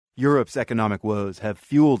Europe's economic woes have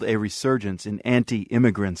fueled a resurgence in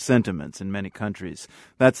anti-immigrant sentiments in many countries.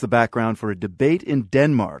 That's the background for a debate in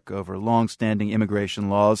Denmark over long-standing immigration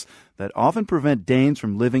laws that often prevent Danes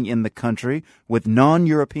from living in the country with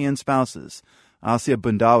non-European spouses. Asia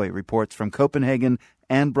Bundawi reports from Copenhagen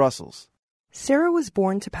and Brussels. Sarah was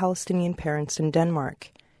born to Palestinian parents in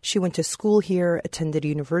Denmark. She went to school here, attended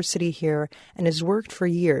university here, and has worked for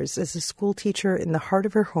years as a school teacher in the heart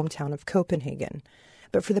of her hometown of Copenhagen.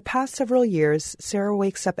 But for the past several years, Sarah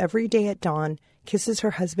wakes up every day at dawn, kisses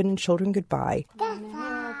her husband and children goodbye,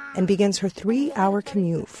 and begins her 3-hour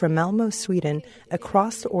commute from Malmö, Sweden,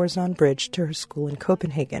 across the Øresund Bridge to her school in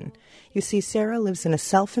Copenhagen. You see, Sarah lives in a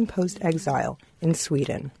self-imposed exile in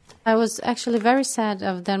Sweden. I was actually very sad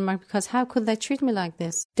of Denmark because how could they treat me like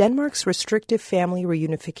this? Denmark's restrictive family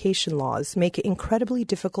reunification laws make it incredibly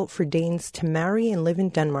difficult for Danes to marry and live in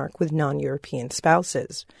Denmark with non-European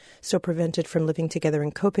spouses. So prevented from living together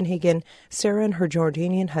in Copenhagen, Sarah and her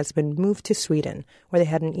Jordanian husband moved to Sweden, where they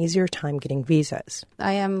had an easier time getting visas.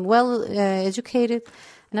 I am well educated,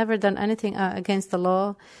 never done anything against the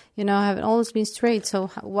law. I have always been straight.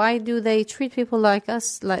 So why do they treat people like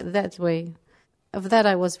us like that way? Of that,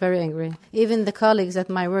 I was very angry. Even the colleagues at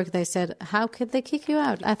my work, they said, how could they kick you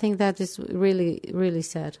out? I think that is really, really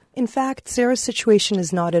sad. In fact, Sarah's situation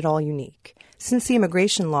is not at all unique. Since the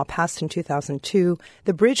immigration law passed in 2002,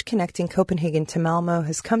 the bridge connecting Copenhagen to Malmö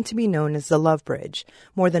has come to be known as the Love Bridge.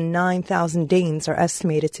 More than 9,000 Danes are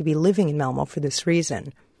estimated to be living in Malmö for this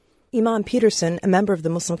reason. Imam Petersen, a member of the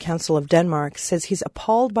Muslim Council of Denmark, says he's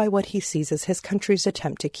appalled by what he sees as his country's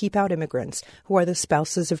attempt to keep out immigrants who are the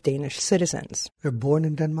spouses of Danish citizens. They're born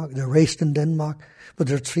in Denmark, they're raised in Denmark, but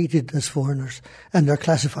they're treated as foreigners, and they're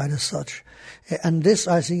classified as such. And this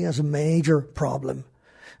I see as a major problem.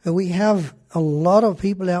 We have a lot of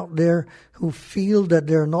people out there who feel that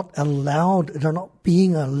they're not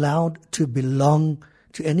being allowed to belong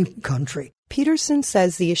to any country. Petersen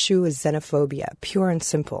says the issue is xenophobia, pure and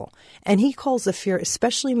simple, and he calls the fear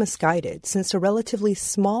especially misguided since a relatively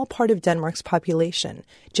small part of Denmark's population,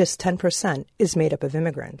 just 10%, is made up of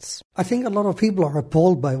immigrants. I think a lot of people are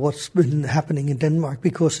appalled by what's been happening in Denmark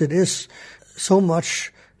because it is so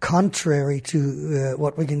much contrary to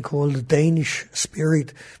what we can call the Danish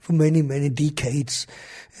spirit for many, many decades.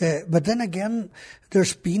 But then again,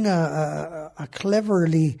 there's been a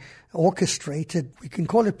cleverly orchestrated, we can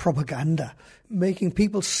call it propaganda, making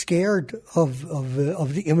people scared of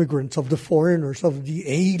the immigrants, of the foreigners, of the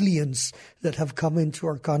aliens that have come into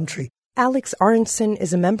our country. Alex Aronson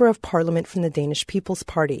is a member of parliament from the Danish People's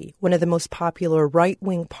Party, one of the most popular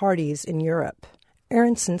right-wing parties in Europe.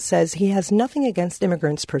 Aronson says he has nothing against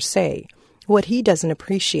immigrants per se. What he doesn't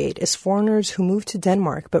appreciate is foreigners who move to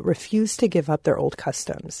Denmark but refuse to give up their old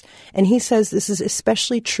customs. And he says this is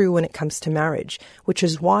especially true when it comes to marriage, which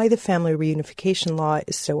is why the family reunification law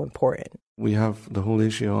is so important. We have the whole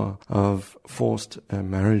issue of forced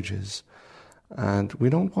marriages, and we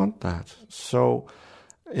don't want that. So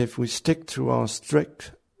if we stick to our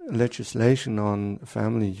strict legislation on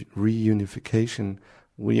family reunification,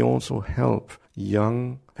 we also help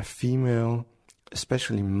young female,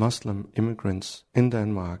 especially Muslim immigrants in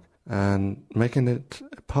Denmark, and making it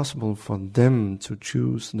possible for them to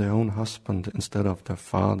choose their own husband instead of their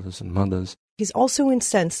fathers and mothers. He's also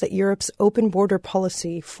incensed that Europe's open border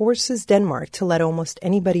policy forces Denmark to let almost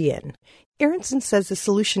anybody in. Aronson says the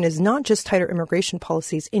solution is not just tighter immigration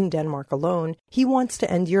policies in Denmark alone. He wants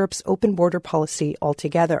to end Europe's open border policy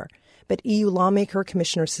altogether. But EU lawmaker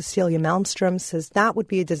Commissioner Cecilia Malmström says that would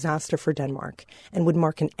be a disaster for Denmark and would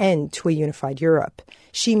mark an end to a unified Europe.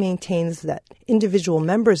 She maintains that individual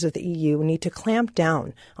members of the EU need to clamp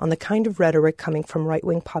down on the kind of rhetoric coming from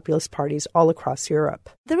right-wing populist parties all across Europe.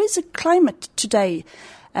 There is a climate today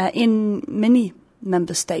in many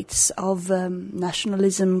member states of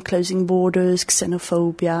nationalism, closing borders,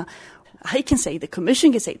 xenophobia. I can say, the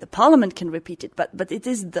Commission can say, the Parliament can repeat it, but it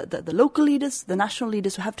is the local leaders, the national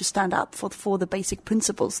leaders who have to stand up for the basic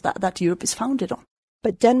principles that Europe is founded on.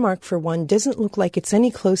 But Denmark, for one, doesn't look like it's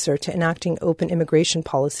any closer to enacting open immigration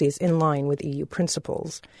policies in line with EU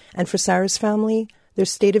principles. And for Sarah's family, their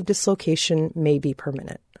state of dislocation may be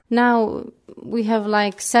permanent. Now we have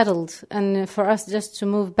settled, and for us just to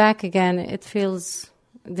move back again, it feels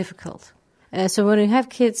difficult. So when you have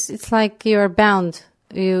kids, it's like you're bound.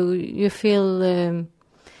 You feel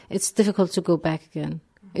it's difficult to go back again.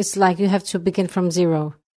 It's like you have to begin from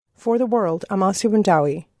zero. For the World, I'm Asia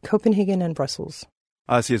Bundawi, Copenhagen and Brussels.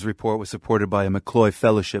 Asia's report was supported by a McCloy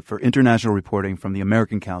Fellowship for International Reporting from the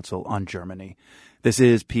American Council on Germany. This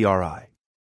is PRI.